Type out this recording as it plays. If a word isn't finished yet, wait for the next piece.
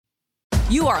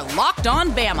You are Locked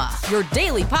On Bama, your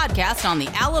daily podcast on the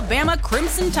Alabama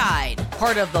Crimson Tide.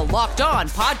 Part of the Locked On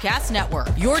Podcast Network,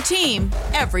 your team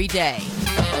every day.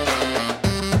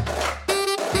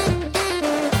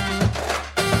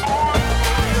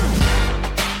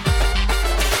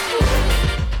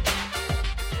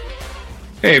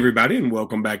 Hey, everybody, and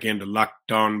welcome back into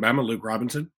Locked On Bama. Luke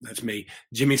Robinson, that's me.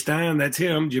 Jimmy Stein, that's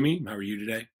him. Jimmy, how are you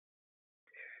today?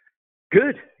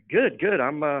 Good.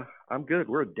 I'm good.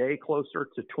 We're a day closer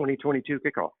to 2022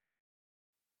 kickoff.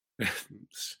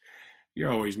 You're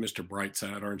always Mr.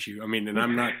 Brightside, aren't you? I mean, and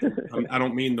I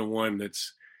don't mean the one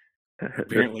that's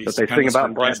apparently that they sing about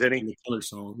in Bryant-Denny. The Killer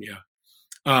song, yeah.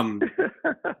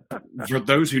 For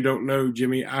those who don't know,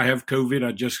 Jimmy, I have COVID.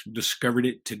 I just discovered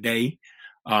it today.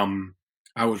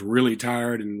 I was really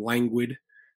tired and languid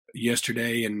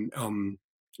yesterday, and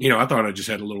I thought I just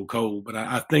had a little cold, but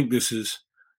I think this is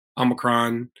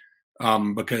Omicron.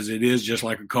 Because it is just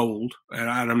like a cold, and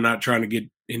I'm not trying to get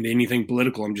into anything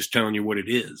political. I'm just telling you what it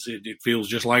is. It feels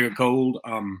just like a cold.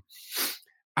 I'm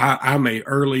a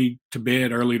early to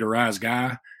bed, early to rise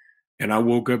guy, and I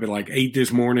woke up at like 8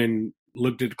 this morning,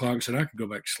 looked at the clock and said, I could go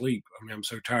back to sleep. I mean, I'm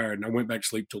so tired. And I went back to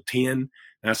sleep till 10, and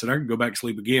I said, I could go back to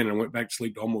sleep again, and I went back to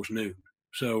sleep to almost noon.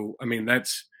 So, I mean,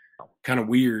 that's kind of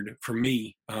weird for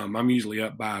me. I'm usually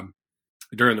up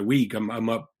during the week, I'm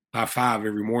up by 5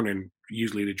 every morning,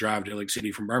 usually to drive to Lake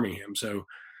City from Birmingham. So,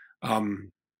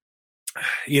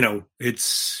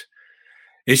 it's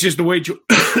just the way,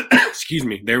 excuse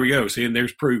me, there we go. See, and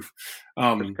there's proof.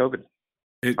 COVID.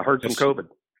 I heard some COVID.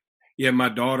 Yeah, my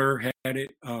daughter had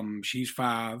it. She's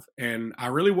 5, and I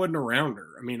really wasn't around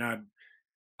her. I mean, I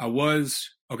was,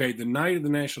 okay, the night of the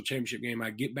national championship game, I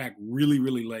get back really,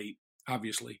 really late,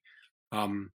 obviously.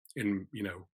 In,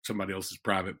 somebody else's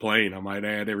private plane, I might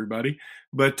add, everybody.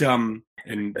 But, and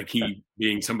the key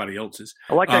being somebody else's.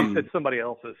 I like how you said somebody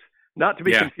else's, not to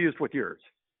be confused with yours.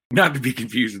 Not to be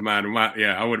confused with mine.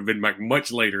 I would have been like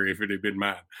much later if it had been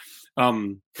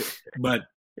mine.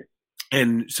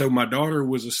 And so my daughter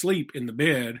was asleep in the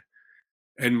bed,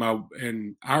 and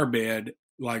our bed,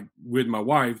 like with my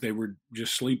wife, they were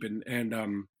just sleeping.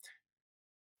 And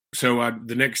so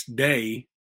the next day,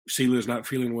 Sela's not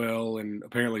feeling well, and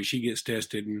apparently she gets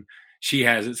tested and she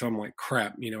has it. So I'm like,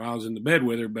 crap, I was in the bed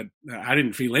with her, but I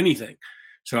didn't feel anything.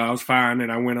 So I was fine.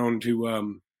 And I went on to, I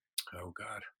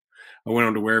went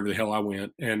on to wherever the hell I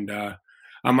went. And I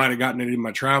might have gotten it in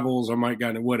my travels. I might have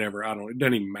gotten it, whatever. It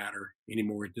doesn't even matter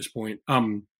anymore at this point.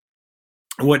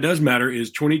 What does matter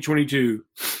is 2022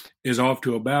 is off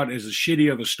to about as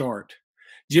shitty of a start.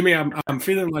 Jimmy, I'm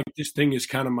feeling like this thing is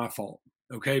kind of my fault.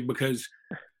 Okay. Because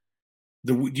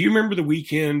do you remember the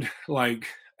weekend, like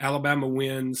Alabama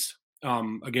wins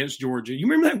against Georgia? You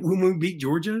remember that when we beat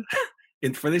Georgia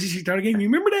for the SEC title game? You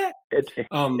remember that? It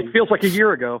feels like a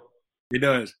year ago. It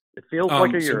does. It feels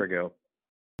like a year ago.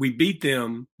 We beat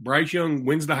them. Bryce Young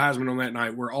wins the Heisman on that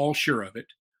night. We're all sure of it.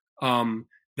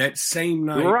 That same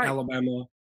night, right.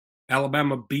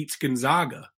 Alabama beats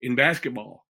Gonzaga in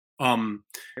basketball. And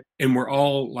we're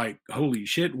all like, holy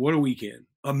shit, what a weekend.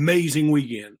 Amazing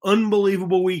weekend.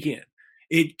 Unbelievable weekend.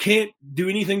 It can't do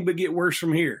anything but get worse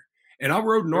from here. And I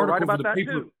wrote an article for the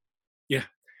paper. Too. Yeah.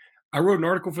 I wrote an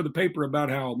article for the paper about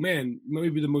how, man,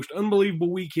 maybe the most unbelievable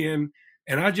weekend.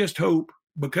 And I just hope,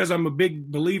 because I'm a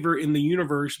big believer in the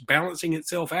universe balancing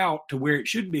itself out to where it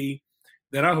should be,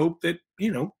 that I hope that,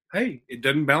 hey, it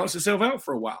doesn't balance itself out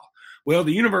for a while. Well,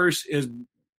 the universe is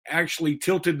actually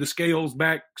tilted the scales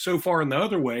back so far in the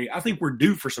other way. I think we're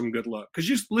due for some good luck. Because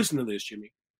just listen to this,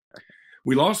 Jimmy.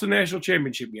 We lost the national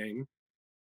championship game.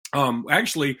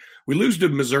 Actually, we lose to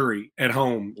Missouri at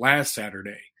home last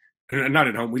Saturday. Not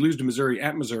at home. We lose to Missouri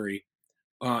at Missouri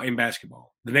in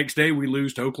basketball. The next day, we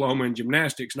lose to Oklahoma in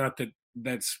gymnastics. Not that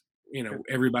that's,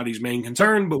 everybody's main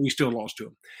concern, but we still lost to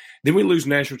them. Then we lose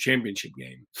national championship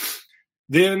game.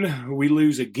 Then we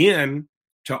lose again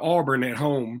to Auburn at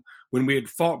home when we had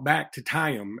fought back to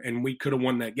tie them, and we could have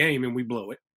won that game, and we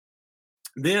blow it.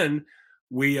 Then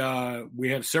we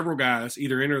have several guys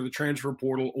either enter the transfer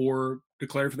portal or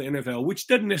declare for the NFL, which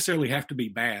doesn't necessarily have to be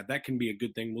bad. That can be a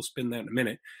good thing. We'll spin that in a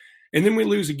minute. And then we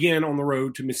lose again on the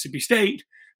road to Mississippi State.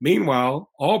 Meanwhile,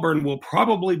 Auburn will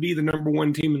probably be the number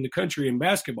 1 team in the country in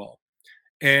basketball.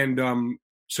 And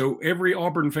so every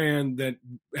Auburn fan that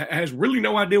has really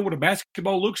no idea what a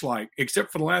basketball looks like,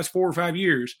 except for the last 4 or 5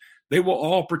 years, they will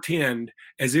all pretend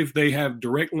as if they have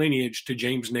direct lineage to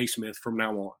James Naismith from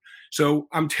now on. So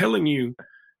I'm telling you,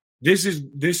 this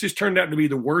has turned out to be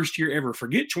the worst year ever.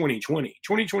 Forget 2020.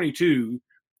 2022,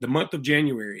 the month of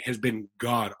January, has been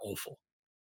god awful.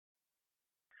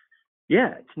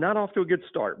 Yeah, it's not off to a good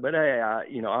start, but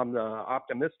I'm the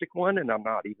optimistic one, and I'm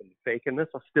not even faking this.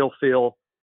 I still feel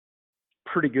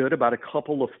pretty good about a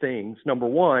couple of things. Number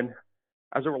one,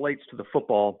 as it relates to the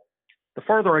football, the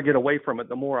farther I get away from it,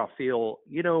 the more I feel,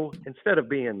 instead of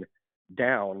being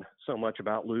down so much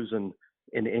about losing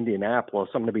in Indianapolis,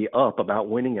 I'm going to be up about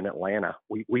winning in Atlanta.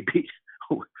 We beat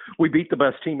the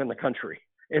best team in the country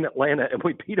in Atlanta, and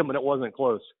we beat them, and it wasn't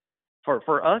close.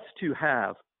 For us to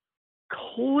have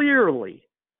clearly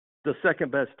the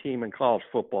second best team in college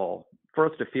football, for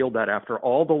us to field that after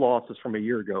all the losses from a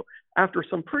year ago, after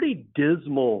some pretty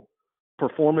dismal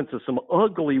performances, some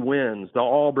ugly wins, the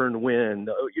Auburn win,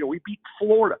 we beat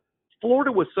Florida.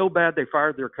 Florida was so bad they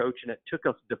fired their coach, and it took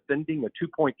us defending a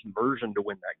 2-point conversion to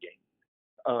win that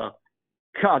game.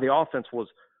 The offense was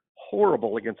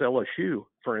horrible against LSU,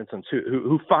 for instance,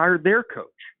 who fired their coach,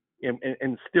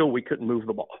 and still we couldn't move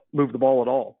the ball at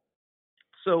all.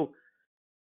 So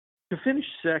to finish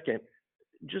second,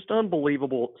 just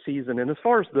unbelievable season. And as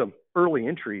far as the early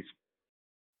entries,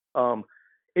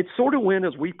 it sort of went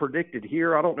as we predicted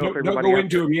here. I don't know if everybody don't go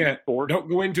into them yet. Don't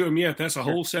go into them yet. That's a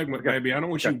whole segment, okay. Baby. I don't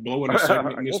want you blowing a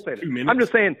segment in this 2 minutes. I'm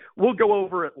just saying we'll go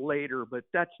over it later, but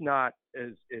that's not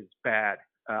as bad.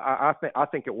 I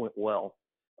think it went well.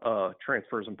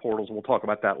 Transfers and portals. We'll talk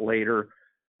about that later.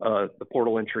 The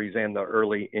portal entries and the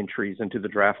early entries into the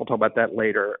draft. We'll talk about that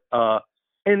later.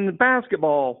 And the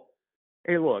basketball,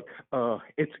 hey, look,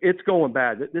 it's going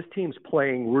bad. This team's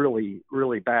playing really,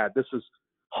 really bad. This is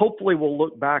hopefully we'll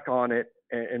look back on it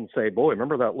and say, boy,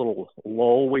 remember that little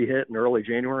lull we hit in early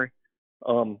January?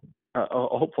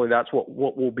 Hopefully that's what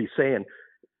we'll be saying.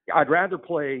 I'd rather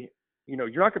play. You're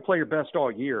not going to play your best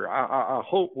all year. I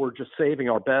hope we're just saving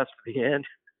our best for the end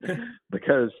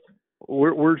because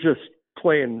we're just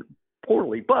playing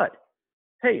poorly. But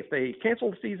hey, if they cancel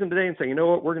the season today and say, you know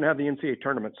what, we're going to have the NCAA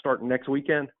tournament starting next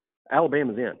weekend,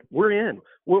 Alabama's in. We're in.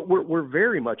 We're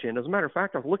very much in. As a matter of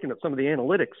fact, I was looking at some of the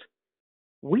analytics.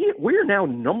 We are now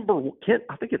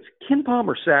I think it's KenPom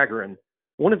or Sagarin,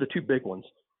 one of the two big ones.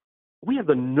 We have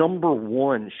the number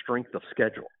one strength of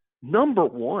schedule. Number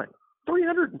one.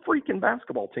 300 freaking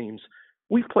basketball teams.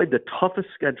 We've played the toughest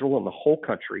schedule in the whole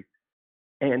country,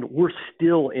 and we're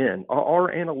still in.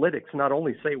 Our analytics not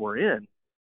only say we're in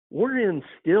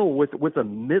still with a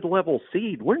mid-level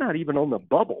seed. We're not even on the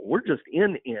bubble. We're just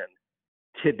in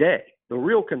today. The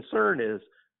real concern is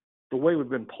the way we've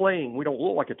been playing. We don't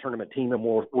look like a tournament team, and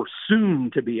we're soon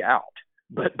to be out.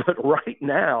 But right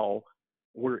now,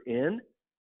 we're in,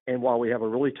 and while we have a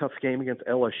really tough game against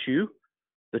LSU,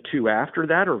 the two after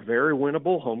that are very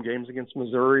winnable. Home games against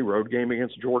Missouri, road game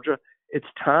against Georgia. It's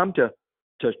time to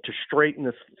straighten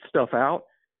this stuff out,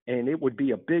 and it would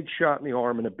be a big shot in the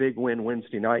arm and a big win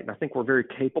Wednesday night, and I think we're very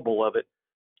capable of it.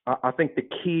 I think the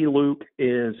key, Luke,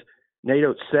 is Nate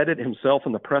Oates said it himself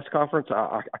in the press conference.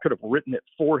 I could have written it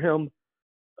for him,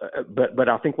 but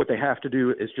I think what they have to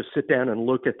do is just sit down and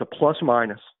look at the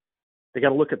plus-minus. They got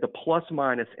to look at the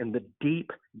plus-minus and the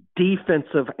deep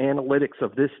defensive analytics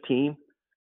of this team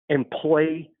and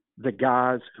play the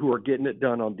guys who are getting it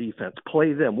done on defense.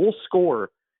 Play them. We'll score.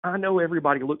 I know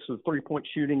everybody looks at the three-point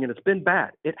shooting, and it's been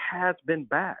bad. It has been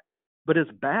bad. But as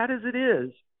bad as it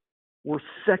is, we're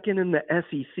second in the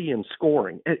SEC in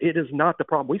scoring. It is not the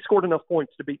problem. We scored enough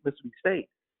points to beat Mississippi State.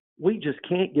 We just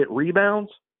can't get rebounds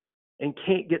and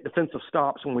can't get defensive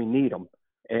stops when we need them.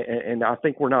 And I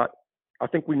think we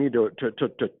need to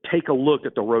take a look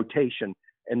at the rotation,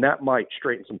 and that might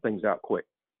straighten some things out quick.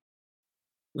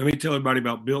 Let me tell everybody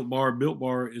about Built Bar. Built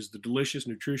Bar is the delicious,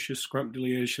 nutritious,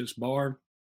 scrumptious bar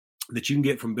that you can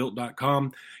get from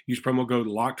Built.com. Use promo code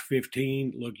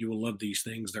LOCKED15. Look, you will love these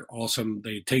things. They're awesome.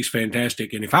 They taste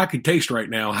fantastic. And if I could taste right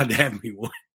now, I'd have me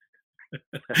one.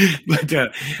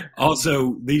 But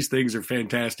also, these things are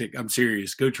fantastic. I'm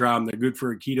serious. Go try them. They're good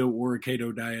for a keto or a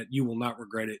keto diet. You will not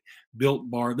regret it.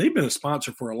 Built Bar. They've been a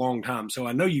sponsor for a long time, so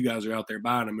I know you guys are out there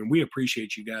buying them, and we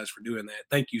appreciate you guys for doing that.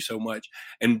 Thank you so much.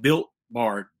 And Built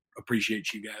Bar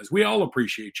appreciates you guys. We all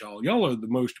appreciate y'all. Y'all are the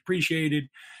most appreciated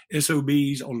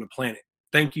SOBs on the planet.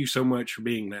 Thank you so much for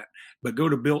being that. But go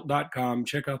to Built.com.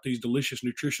 Check out these delicious,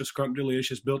 nutritious,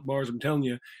 scrumptious Built Bars. I'm telling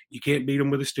you, you can't beat them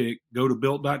with a stick. Go to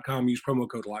Built.com. Use promo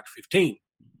code LOCKED15.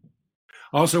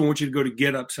 Also, I want you to go to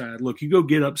Get Upside. Look, you go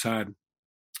Get Upside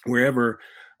wherever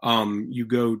you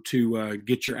go to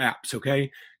get your apps,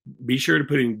 okay? Be sure to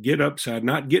put in Get Upside,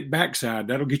 not Get Backside.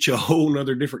 That'll get you a whole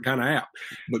nother different kind of app.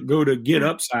 But go to Get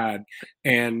Upside,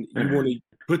 and you want to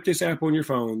put this app on your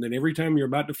phone. Then every time you're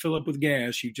about to fill up with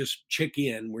gas, you just check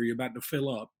in where you're about to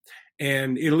fill up.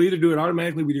 And it'll either do it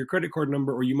automatically with your credit card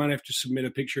number, or you might have to submit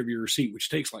a picture of your receipt, which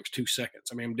takes like 2 seconds.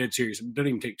 I mean, I'm dead serious. It doesn't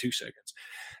even take 2 seconds.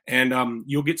 and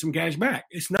you'll get some cash back.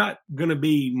 It's not going to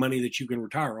be money that you can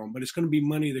retire on, but it's going to be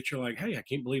money that you're like, hey, I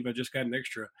can't believe I just got an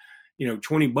extra,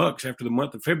 $20 after the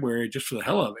month of February just for the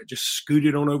hell of it. Just scoot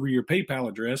it on over your PayPal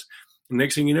address. And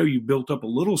next thing you know, you built up a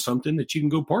little something that you can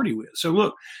go party with. So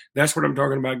look, that's what I'm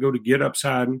talking about. Go to Get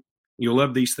Upside. You'll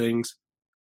love these things.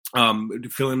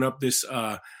 Filling up this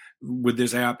with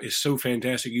this app is so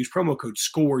fantastic. Use promo code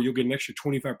SCORE. You'll get an extra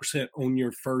 25% on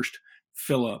your first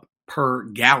fill up per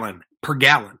gallon.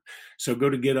 So go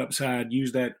to Get Upside.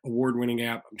 Use that award-winning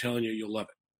app. I'm telling you, you'll love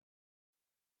it.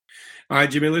 All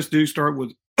right, Jimmy, let's start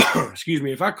with, excuse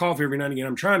me, if I cough every now and again,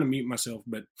 I'm trying to mute myself,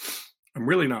 but I'm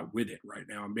really not with it right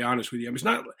now. I'll be honest with you. It's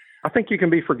not. I think you can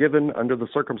be forgiven under the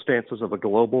circumstances of a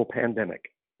global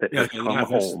pandemic that has come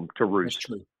home to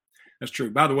roost. That's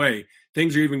true. By the way,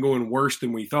 things are even going worse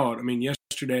than we thought. I mean,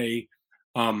 yesterday,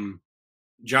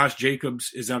 Josh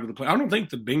Jacobs is out of the play. I don't think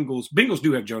the Bengals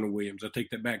do have Jonah Williams. I take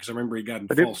that back because I remember he got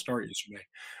a false start yesterday.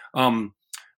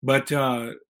 But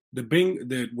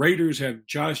the Raiders have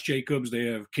Josh Jacobs. They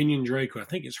have Kenyon Drake, who I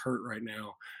think is hurt right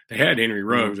now. They had Henry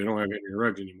Ruggs. They don't have Henry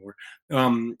Ruggs anymore.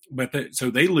 So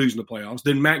they lose in the playoffs.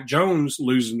 Then Mac Jones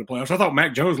loses in the playoffs. I thought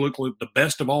Mac Jones looked like the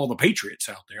best of all the Patriots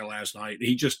out there last night.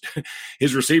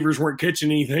 His receivers weren't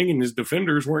catching anything and his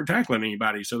defenders weren't tackling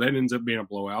anybody. So that ends up being a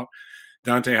blowout.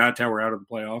 Dante Hightower out of the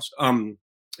playoffs. And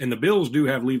the Bills do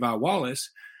have Levi Wallace,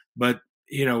 but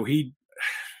I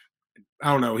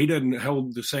don't know. He doesn't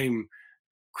hold the same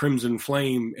crimson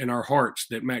flame in our hearts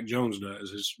that Mac Jones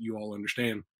does, as you all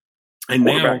understand. And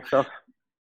now,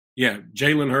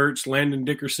 Jalen Hurts, Landon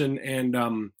Dickerson, and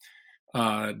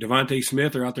Devontae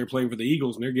Smith are out there playing for the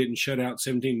Eagles, and they're getting shut out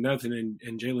 17-0,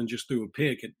 and Jalen just threw a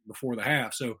pick before the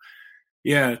half. So,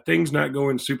 things not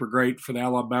going super great for the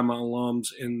Alabama alums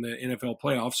in the NFL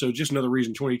playoffs. So just another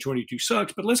reason 2022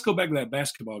 sucks. But let's go back to that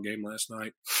basketball game last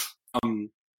night.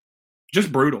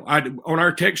 Just brutal. On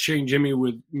our text chain, Jimmy,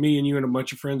 with me and you and a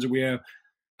bunch of friends that we have,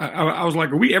 I was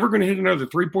like, are we ever going to hit another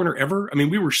three-pointer ever? I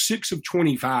mean, we were 6 of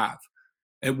 25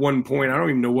 at one point. I don't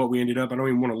even know what we ended up. I don't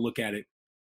even want to look at it.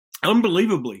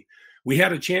 Unbelievably, we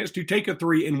had a chance to take a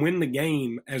three and win the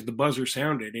game as the buzzer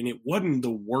sounded, and it wasn't the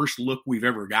worst look we've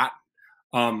ever gotten.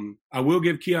 I will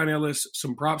give Keon Ellis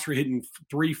some props for hitting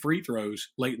 3 free throws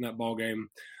late in that ball game,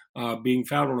 being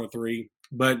fouled on a 3.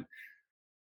 But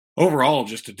overall,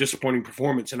 just a disappointing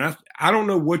performance. And I don't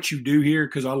know what you do here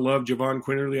because I love Javon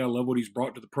Quinterly. I love what he's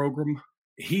brought to the program.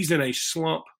 He's in a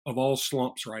slump of all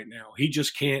slumps right now. He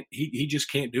just can't. He just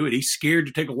can't do it. He's scared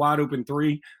to take a wide open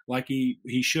 3 like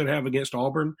he should have against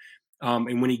Auburn.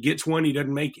 And when he gets one, he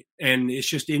doesn't make it. And it's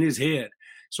just in his head.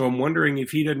 So I'm wondering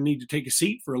if he doesn't need to take a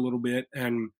seat for a little bit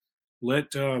and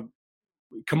let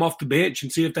come off the bench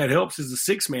and see if that helps as the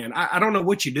 6th man. I don't know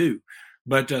what you do.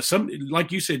 But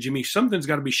like you said, Jimmy, something's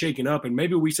got to be shaken up. And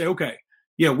maybe we say, okay,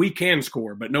 we can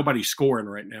score, but nobody's scoring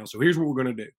right now. So here's what we're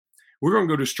going to do. We're going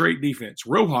to go to straight defense.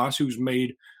 Rojas, who's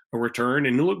made a return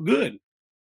and look good.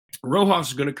 Rojas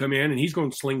is going to come in and he's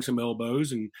going to sling some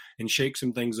elbows and shake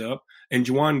some things up. And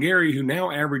Juwan Gary, who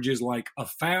now averages like a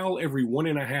foul every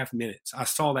 1.5 minutes. I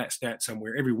saw that stat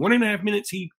somewhere. Every 1.5 minutes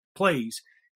he plays,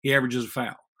 he averages a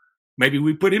foul. Maybe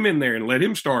we put him in there and let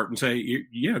him start and say,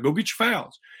 go get your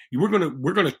fouls.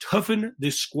 We're gonna toughen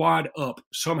this squad up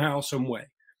somehow, some way.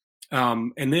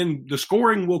 And then the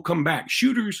scoring will come back.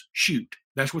 Shooters shoot.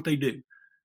 That's what they do.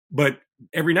 But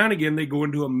every now and again, they go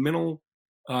into a mental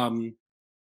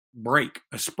break,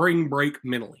 a spring break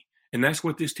mentally. And that's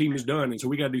what this team has done. And so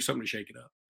we got to do something to shake it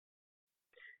up.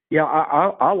 Yeah,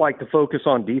 I like to focus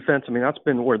on defense. I mean, that's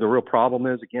been where the real problem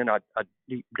is. Again, I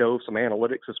deep dove some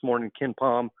analytics this morning. Ken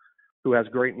Palm, who has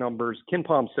great numbers. Ken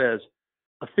Palm says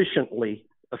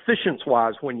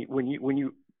efficiency-wise, when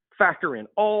you factor in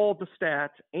all the stats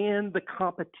and the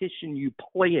competition you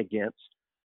play against,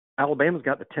 Alabama's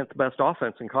got the 10th best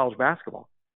offense in college basketball.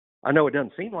 I know it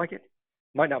doesn't seem like it.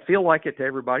 Might not feel like it to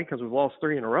everybody because we've lost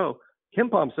 3 in a row. Ken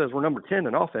Palm says we're number 10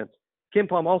 in offense. Ken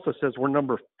Palm also says we're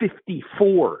number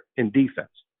 54 in defense.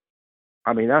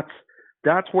 I mean,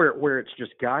 that's where it's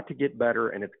just got to get better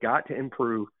and it's got to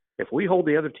improve. If we hold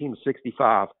the other team to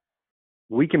 65,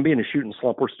 we can be in a shooting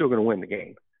slump. We're still going to win the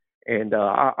game. And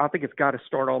I think it's got to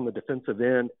start on the defensive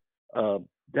end.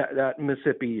 That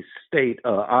Mississippi State,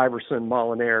 Iverson,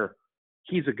 Molinaire,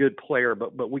 he's a good player,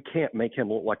 but we can't make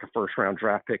him look like a first-round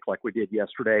draft pick like we did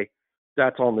yesterday.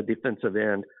 That's on the defensive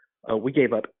end. We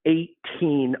gave up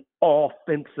 18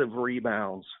 offensive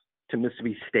rebounds to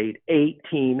Mississippi State,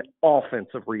 18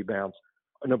 offensive rebounds,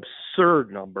 an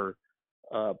absurd number.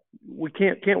 We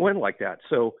can't win like that.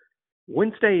 So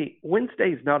Wednesday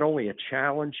is not only a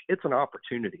challenge, it's an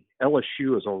opportunity.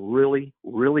 LSU is a really,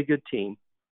 really good team.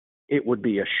 It would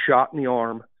be a shot in the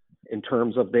arm in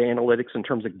terms of the analytics, in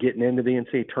terms of getting into the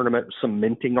NCAA tournament,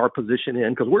 cementing our position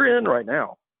in, because we're in right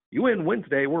now. You win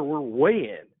Wednesday, we're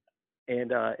way in.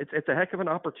 And it's a heck of an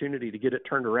opportunity to get it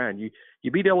turned around. You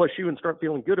beat LSU and start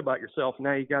feeling good about yourself.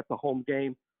 Now you got the home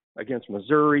game against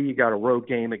Missouri. You got a road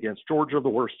game against Georgia, the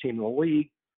worst team in the league.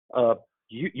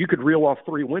 You could reel off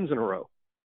 3 wins in a row.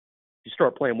 You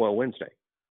start playing well Wednesday.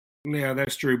 Yeah,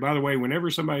 that's true. By the way,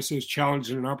 whenever somebody says challenge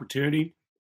and an opportunity,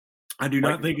 I do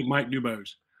not think of Mike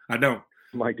Dubose. I don't.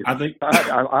 Mike Dubose.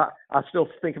 I still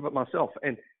think of it myself.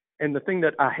 And the thing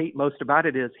that I hate most about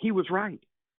it is he was right.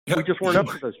 We just weren't up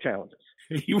to those challenges.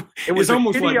 It was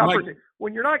almost like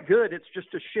when you're not good, it's just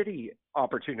a shitty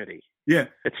opportunity. Yeah.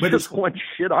 It's one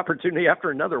shit opportunity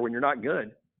after another when you're not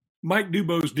good. Mike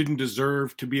Dubose didn't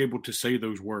deserve to be able to say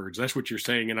those words. That's what you're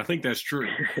saying, and I think that's true.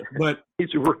 But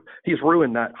he's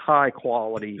ruined that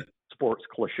high-quality sports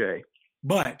cliche.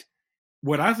 But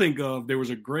what I think of, there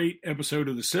was a great episode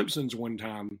of The Simpsons one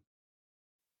time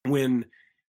when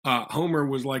Homer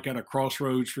was like at a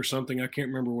crossroads for something. I can't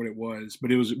remember what it was,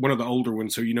 but it was one of the older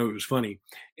ones, so it was funny.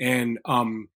 And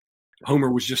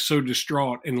Homer was just so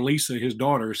distraught, and Lisa, his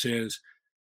daughter, says,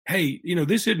 "Hey,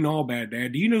 this isn't all bad,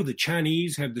 Dad. Do you know the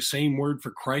Chinese have the same word for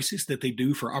crisis that they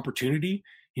do for opportunity?"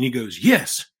 And he goes,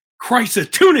 "Yes,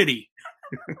 crisis-tunity."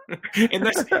 And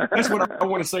that's what I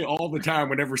want to say all the time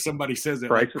whenever somebody says it.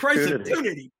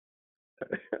 Crisis-tunity.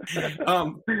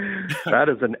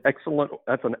 That's an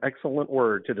excellent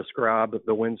word to describe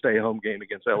the Wednesday home game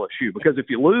against LSU. Because if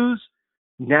you lose,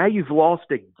 now you've lost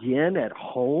again at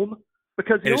home.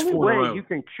 Because the only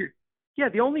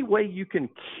way you can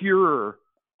cure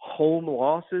home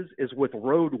losses is with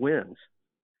road wins,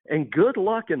 and good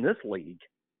luck in this league.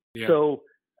 Yeah. So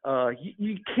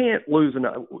you can't lose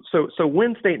enough. So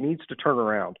Wednesday needs to turn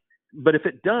around, but if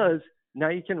it does, now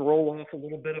you can roll off a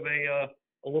little bit of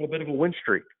a win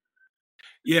streak.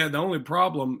 Yeah, the only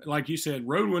problem, like you said,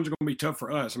 road wins are going to be tough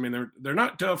for us. I mean, they're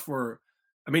not tough for.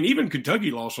 I mean, even Kentucky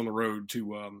lost on the road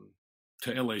to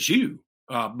LSU,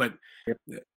 but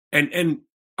and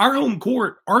our home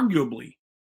court arguably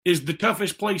is the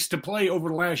toughest place to play over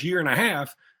the last year and a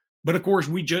half. But of course,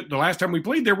 the last time we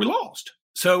played there, we lost.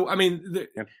 So, I mean,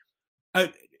 I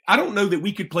don't know that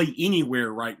we could play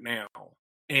anywhere right now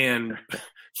and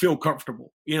feel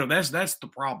comfortable. That's the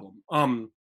problem.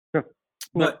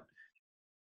 But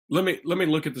let me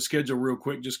look at the schedule real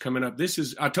quick. Just coming up,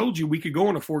 I told you we could go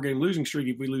on a 4-game losing streak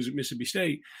if we lose at Mississippi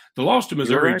State. The loss to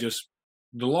Missouri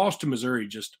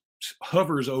just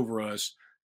hovers over us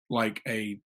like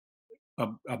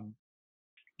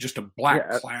just a black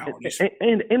cloud.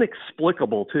 And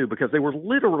inexplicable, too, because they were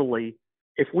literally,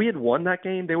 if we had won that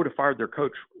game, they would have fired their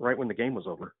coach right when the game was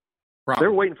over. They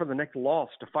were waiting for the next loss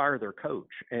to fire their coach.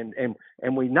 And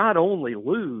we not only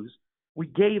lose, we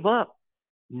gave up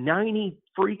 90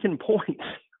 freaking points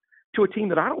to a team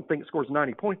that I don't think scores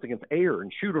 90 points against air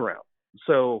and shoot around.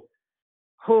 So,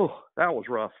 that was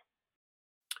rough.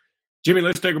 Jimmy,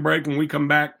 let's take a break. When we come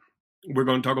back, we're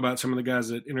going to talk about some of the guys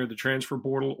that entered the transfer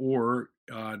portal or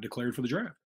declared for the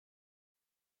draft.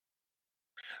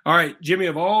 All right, Jimmy,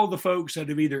 of all the folks that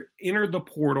have either entered the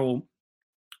portal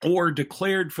or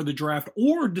declared for the draft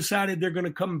or decided they're going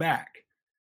to come back,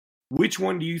 which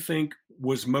one do you think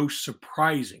was most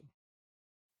surprising?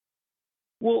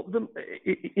 Well,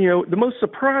 the most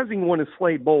surprising one is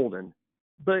Slade Bolden,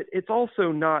 but it's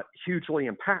also not hugely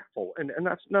impactful. And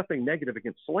that's nothing negative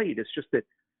against Slade. It's just that,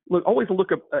 always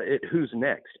look at who's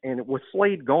next. And with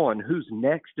Slade gone, who's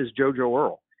next is JoJo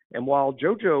Earle. And while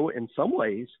JoJo, in some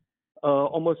ways,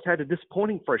 almost had a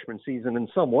disappointing freshman season in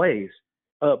some ways,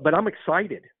 but I'm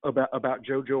excited about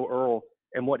JoJo Earle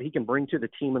and what he can bring to the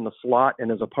team in the slot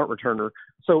and as a punt returner.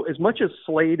 So as much as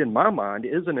Slade, in my mind,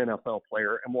 is an NFL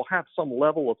player and will have some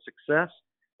level of success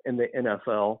in the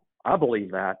NFL, I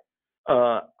believe that,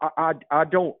 I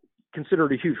don't consider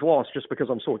it a huge loss just because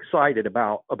I'm so excited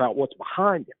about what's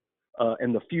behind him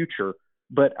in the future.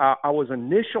 But I was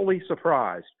initially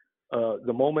surprised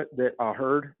the moment that I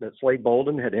heard that Slade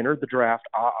Bolden had entered the draft.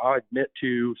 I admit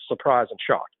to surprise and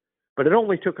shock. But it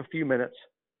only took a few minutes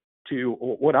to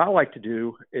what I like to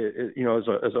do is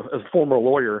as a former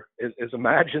lawyer is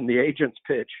imagine the agent's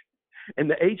pitch, and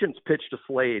the agent's pitch to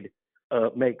Slade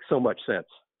makes so much sense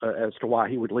as to why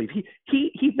he would leave.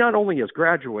 He not only has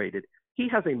graduated, he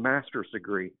has a master's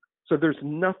degree, so there's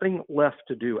nothing left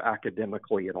to do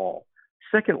academically at all.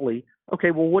 Secondly,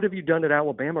 okay, well, what have you done at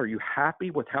Alabama? Are you happy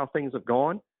with how things have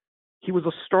gone? He was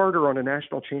a starter on a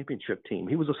national championship team.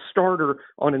 He was a starter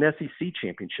on an SEC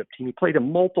championship team. He played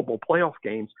in multiple playoff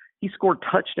games. He scored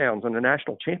touchdowns in a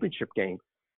national championship game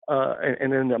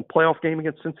and in a playoff game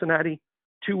against Cincinnati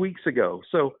 2 weeks ago.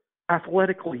 So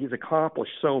athletically, he's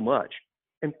accomplished so much.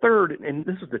 And third, and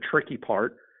this is the tricky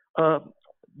part,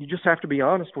 you just have to be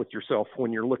honest with yourself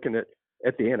when you're looking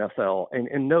at the NFL.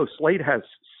 And no, Slade has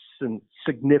some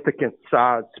significant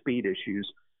size speed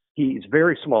issues. He's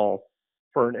very small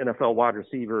for an NFL wide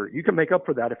receiver. You can make up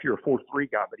for that if you're a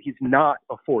 4.3 guy, but he's not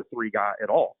a 4.3 guy at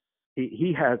all.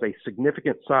 He has a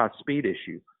significant size speed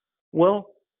issue.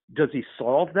 Well, does he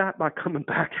solve that by coming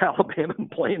back to Alabama and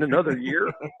playing another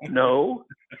year? No,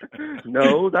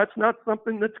 that's not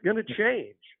something that's going to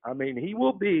change. I mean, he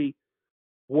will be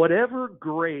whatever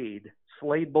grade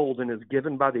Slade Bolden is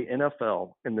given by the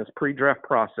NFL in this pre-draft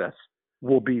process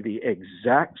will be the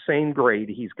exact same grade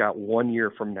he's got 1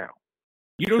 year from now.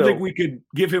 You don't think we could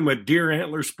give him a deer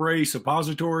antler spray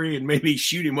suppository and maybe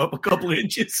shoot him up a couple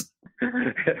inches?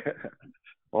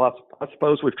 Well, I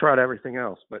suppose we've tried everything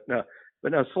else, but no,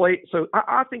 Slade. So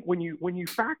I think when you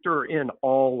factor in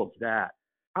all of that,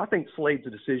 I think Slade's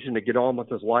decision to get on with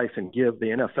his life and give the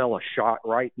NFL a shot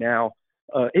right now,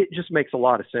 it just makes a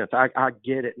lot of sense. I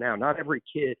get it now. Not every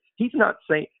kid. He's not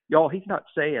saying,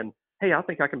 hey, I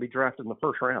think I can be drafted in the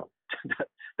first round.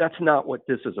 That's not what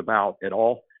this is about at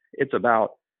all. It's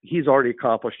about he's already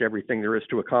accomplished everything there is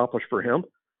to accomplish for him,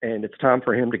 and it's time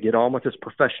for him to get on with his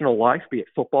professional life, be it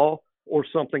football or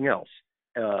something else.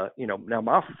 Now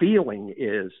my feeling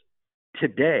is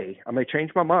today, I may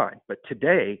change my mind, but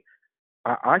today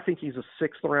I think he's a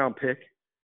 6th round pick,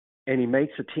 and he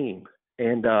makes a team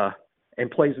and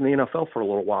plays in the NFL for a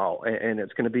little while, and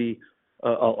it's going to be a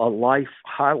life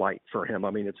highlight for him.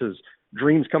 I mean, it's his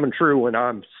dreams coming true, and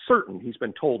I'm certain he's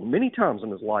been told many times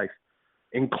in his life,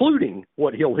 including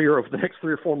what he'll hear over the next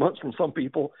 3 or 4 months from some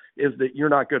people, is that you're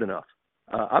not good enough.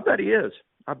 I bet he is.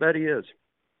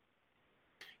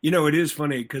 It is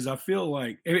funny because I feel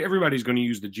like everybody's going to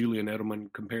use the Julian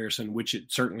Edelman comparison, which it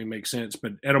certainly makes sense,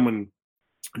 but Edelman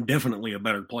definitely a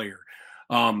better player.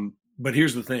 But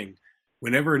here's the thing.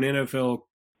 Whenever an NFL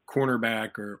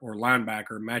cornerback or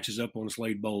linebacker matches up on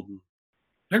Slade Bolden,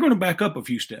 they're going to back up a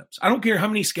few steps. I don't care how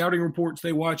many scouting reports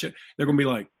they watch it. They're going to be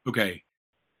like, okay,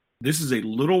 this is a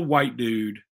little white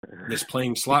dude that's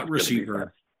playing slot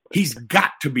receiver. He's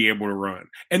got to be able to run.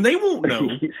 And they won't know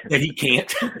that he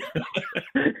can't.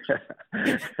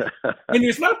 And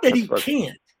it's not that he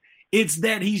can't. It's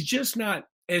that he's just not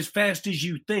as fast as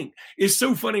you think. It's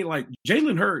so funny. Like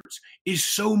Jalen Hurts is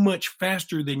so much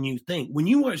faster than you think. When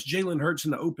you watch Jalen Hurts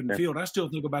in the open field, I still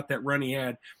think about that run he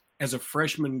had as a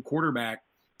freshman quarterback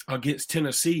against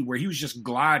Tennessee where he was just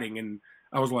gliding, and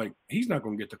I was like, he's not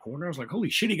going to get the corner. I was like, holy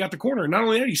shit, he got the corner. And not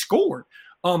only that, he scored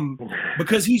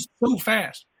because he's so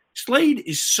fast. Slade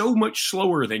is so much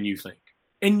slower than you think.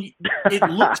 And it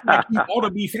looks like he ought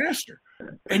to be faster.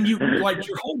 And you like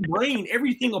your whole brain,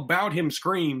 everything about him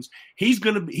screams, he's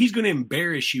gonna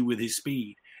embarrass you with his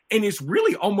speed. And it's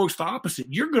really almost the opposite.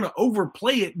 You're gonna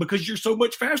overplay it because you're so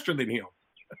much faster than him.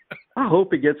 I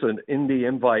hope he gets an Indy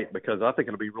invite because I think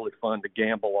it'll be really fun to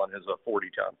gamble on his 40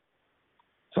 time.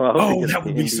 So I hope he gets that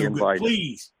would be so invite. Good.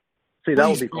 Please. See, that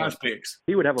would be fun. Picks.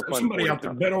 He would have a fun. Somebody out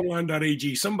there,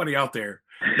 betonline.ag, somebody out there.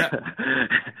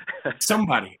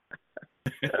 Somebody.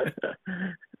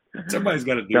 Somebody's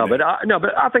got to do that.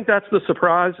 But I think that's the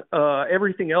surprise.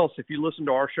 Everything else, if you listen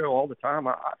to our show all the time,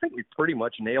 I think we pretty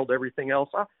much nailed everything else.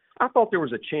 I thought there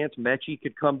was a chance Mechie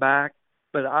could come back,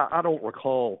 but I don't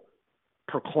recall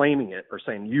proclaiming it or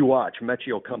saying, you watch,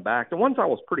 Mechie will come back. The ones I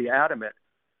was pretty adamant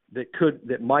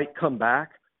that might come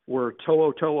back were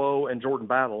To'o and Jordan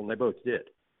Battle, and they both did.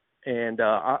 And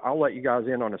I'll let you guys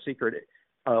in on a secret.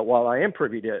 While I am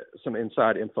privy to some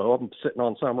inside info, I'm sitting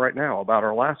on some right now about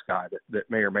our last guy that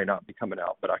may or may not be coming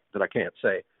out, but that I can't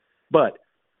say. But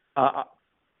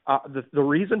the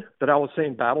reason that I was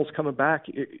saying Battle's coming back,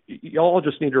 y'all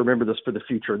just need to remember this for the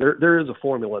future. There is a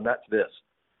formula, and that's this.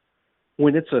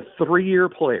 When it's a 3-year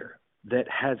player that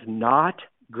has not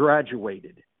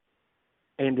graduated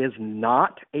and is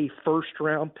not a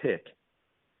first-round pick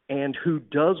and who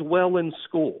does well in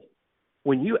school,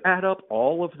 when you add up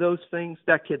all of those things,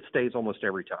 that kid stays almost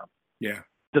every time. Yeah.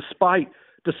 Despite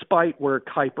where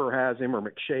Kuiper has him or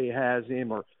McShay has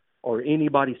him or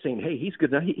anybody saying, hey, he's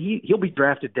good enough. He'll be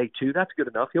drafted day 2. That's good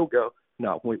enough. He'll go.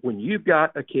 No, when you've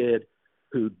got a kid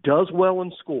who does well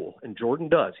in school, and Jordan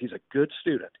does, he's a good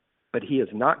student, but he has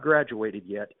not graduated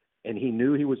yet, and he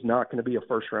knew he was not going to be a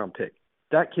first-round pick.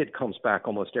 That kid comes back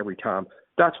almost every time.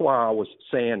 That's why I was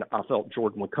saying I felt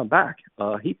Jordan would come back.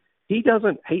 He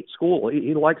doesn't hate school.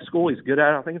 He likes school. He's good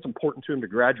at it. I think it's important to him to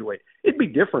graduate. It'd be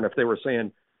different if they were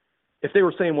saying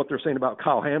what they're saying about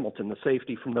Kyle Hamilton, the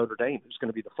safety from Notre Dame, who's going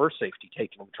to be the first safety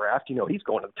taken in the draft. He's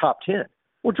going to the top 10.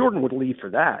 Well, Jordan would leave for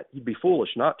that. He'd be foolish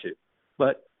not to.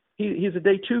 But He's a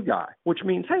day two guy, which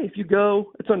means, hey, if you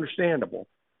go, it's understandable.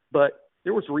 But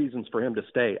there was reasons for him to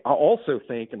stay. I also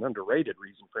think an underrated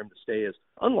reason for him to stay is,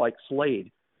 unlike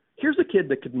Slade, here's a kid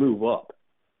that could move up.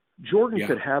 Jordan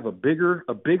could have a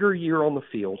bigger year on the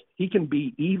field. He can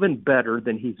be even better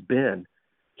than he's been.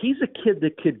 He's a kid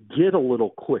that could get a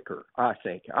little quicker, I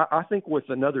think. I think with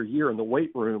another year in the weight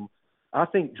room, I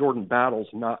think Jordan Battle's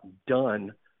not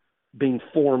done being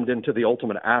formed into the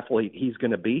ultimate athlete he's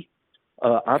going to be.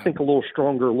 I think a little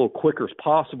stronger, a little quicker is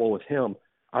possible with him.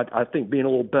 I think being a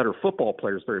little better football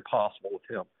player is very possible with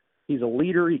him. He's a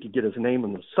leader. He could get his name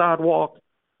on the sidewalk.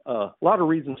 A lot of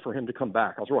reasons for him to come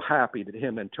back. I was real happy that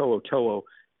him and To'o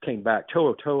came back.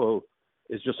 To'o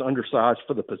is just undersized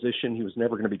for the position. He was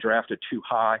never going to be drafted too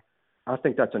high. I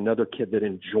think that's another kid that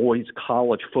enjoys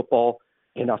college football.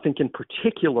 And I think in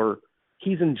particular,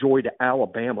 he's enjoyed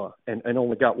Alabama and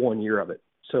only got 1 year of it.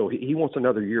 So he wants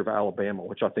another year of Alabama,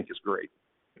 which I think is great.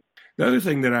 The other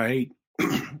thing that I hate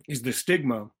is the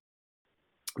stigma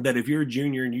that if you're a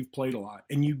junior and you've played a lot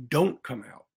and you don't come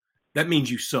out, that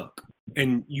means you suck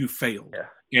and you failed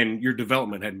and your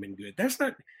development hadn't been good. That's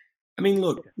not – I mean,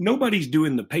 look, nobody's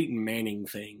doing the Peyton Manning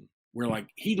thing where, like,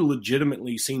 he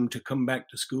legitimately seemed to come back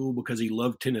to school because he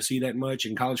loved Tennessee that much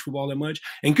and college football that much.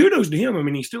 And kudos to him. I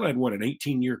mean, he still had, an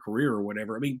 18-year career or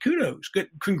whatever. I mean, kudos. Good.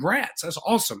 Congrats. That's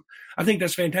awesome. I think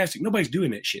that's fantastic. Nobody's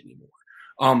doing that shit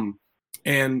anymore.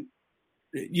 And,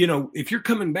 you know, if you're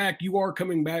coming back, you are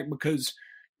coming back because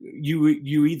you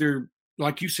either –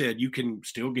 like you said, you can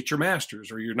still get your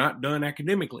master's or you're not done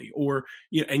academically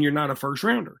and you're not a first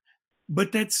rounder,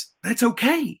 but that's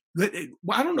okay.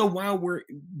 I don't know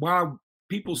why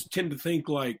people tend to think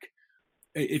like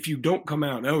if you don't come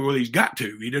out, oh, well, he's got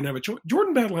to, he didn't have a choice.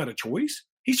 Jordan Battle had a choice.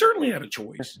 He certainly had a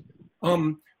choice.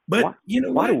 But you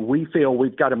know, why do we feel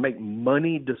we've got to make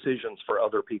money decisions for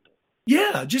other people?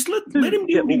 Yeah. Just let him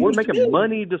do what we're making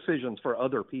money decisions for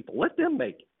other people. Let them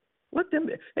make it.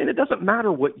 And it doesn't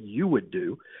matter what you would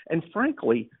do. And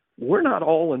frankly, we're not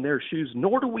all in their shoes,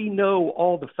 nor do we know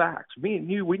all the facts. Me and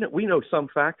you, we know some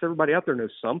facts. Everybody out there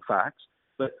knows some facts.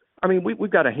 But, I mean, we've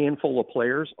got a handful of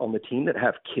players on the team that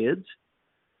have kids.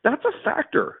 That's a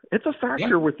factor. It's a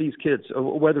factor with these kids,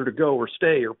 whether to go or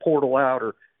stay or portal out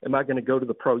or am I going to go to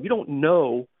the pro. You don't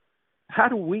know. How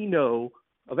do we know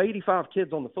of 85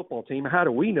 kids on the football team, how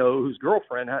do we know whose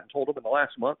girlfriend hadn't told him in the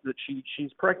last month that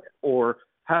she's pregnant? Or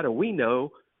how do we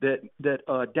know that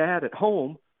dad at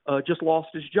home just lost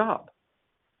his job?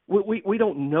 We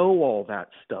don't know all that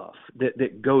stuff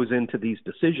that goes into these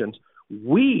decisions.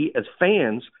 We, as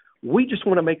fans, we just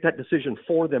want to make that decision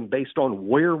for them based on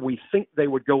where we think they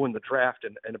would go in the draft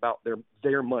and about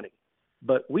their money.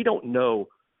 But we don't know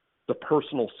the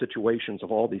personal situations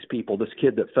of all these people. This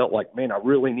kid that felt like, man, I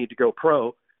really need to go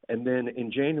pro. And then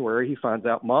in January, he finds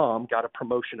out mom got a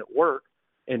promotion at work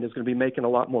and is going to be making a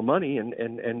lot more money, and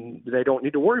they don't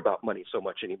need to worry about money so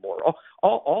much anymore.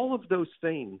 All of those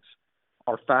things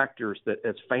are factors that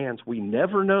as fans we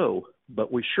never know,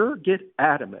 but we sure get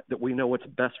adamant that we know what's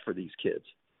best for these kids.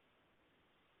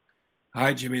 All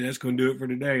right, Jimmy, that's going to do it for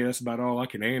today. That's about all I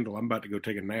can handle. I'm about to go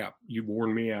take a nap. You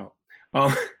worn me out.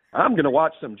 I'm going to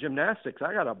watch some gymnastics.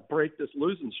 I got to break this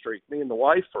losing streak. Me and the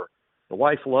wife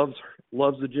loves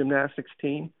the gymnastics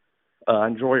team. I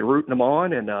enjoy rooting them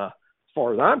on, and as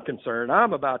far as I'm concerned,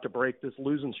 I'm about to break this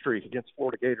losing streak against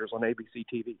Florida Gators on ABC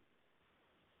TV.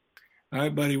 All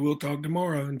right, buddy. We'll talk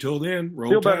tomorrow. Until then,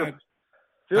 roll Feel Tide. better.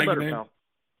 Feel better, pal.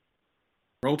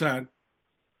 Roll Tide.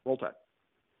 Roll Tide.